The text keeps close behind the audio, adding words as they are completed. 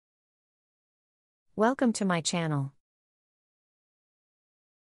Welcome to my channel.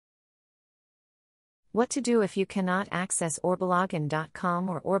 What to do if you cannot access orbilogin.com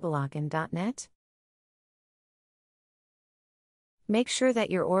or orbilogin.net? Make sure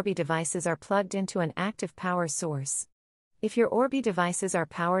that your Orbi devices are plugged into an active power source. If your Orbi devices are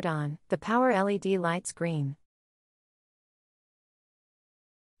powered on, the power LED lights green.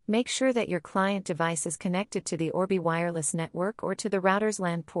 Make sure that your client device is connected to the Orbi wireless network or to the router's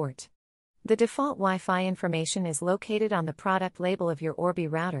LAN port. The default Wi-Fi information is located on the product label of your Orbi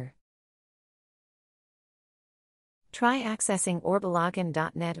router. Try accessing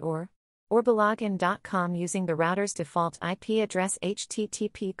orbilogin.net or orbilogin.com using the router's default IP address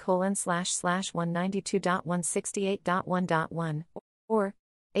http://192.168.1.1 or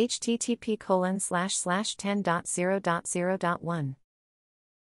http://10.0.0.1.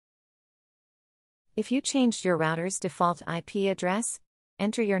 If you changed your router's default IP address,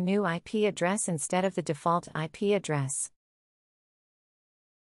 enter your new IP address instead of the default IP address.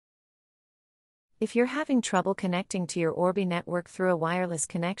 If you're having trouble connecting to your Orbi network through a wireless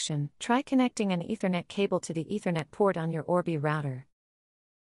connection, try connecting an Ethernet cable to the Ethernet port on your Orbi router.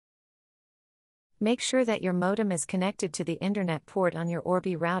 Make sure that your modem is connected to the Internet port on your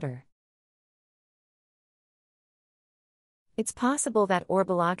Orbi router. It's possible that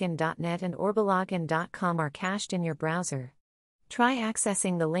orbilogin.net and orbilogin.com are cached in your browser. Try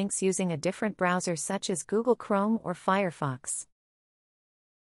accessing the links using a different browser such as Google Chrome or Firefox.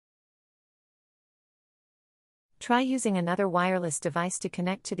 Try using another wireless device to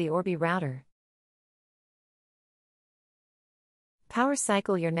connect to the Orbi router. Power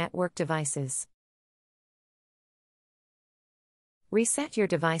cycle your network devices. Reset your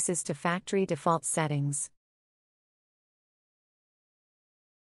devices to factory default settings.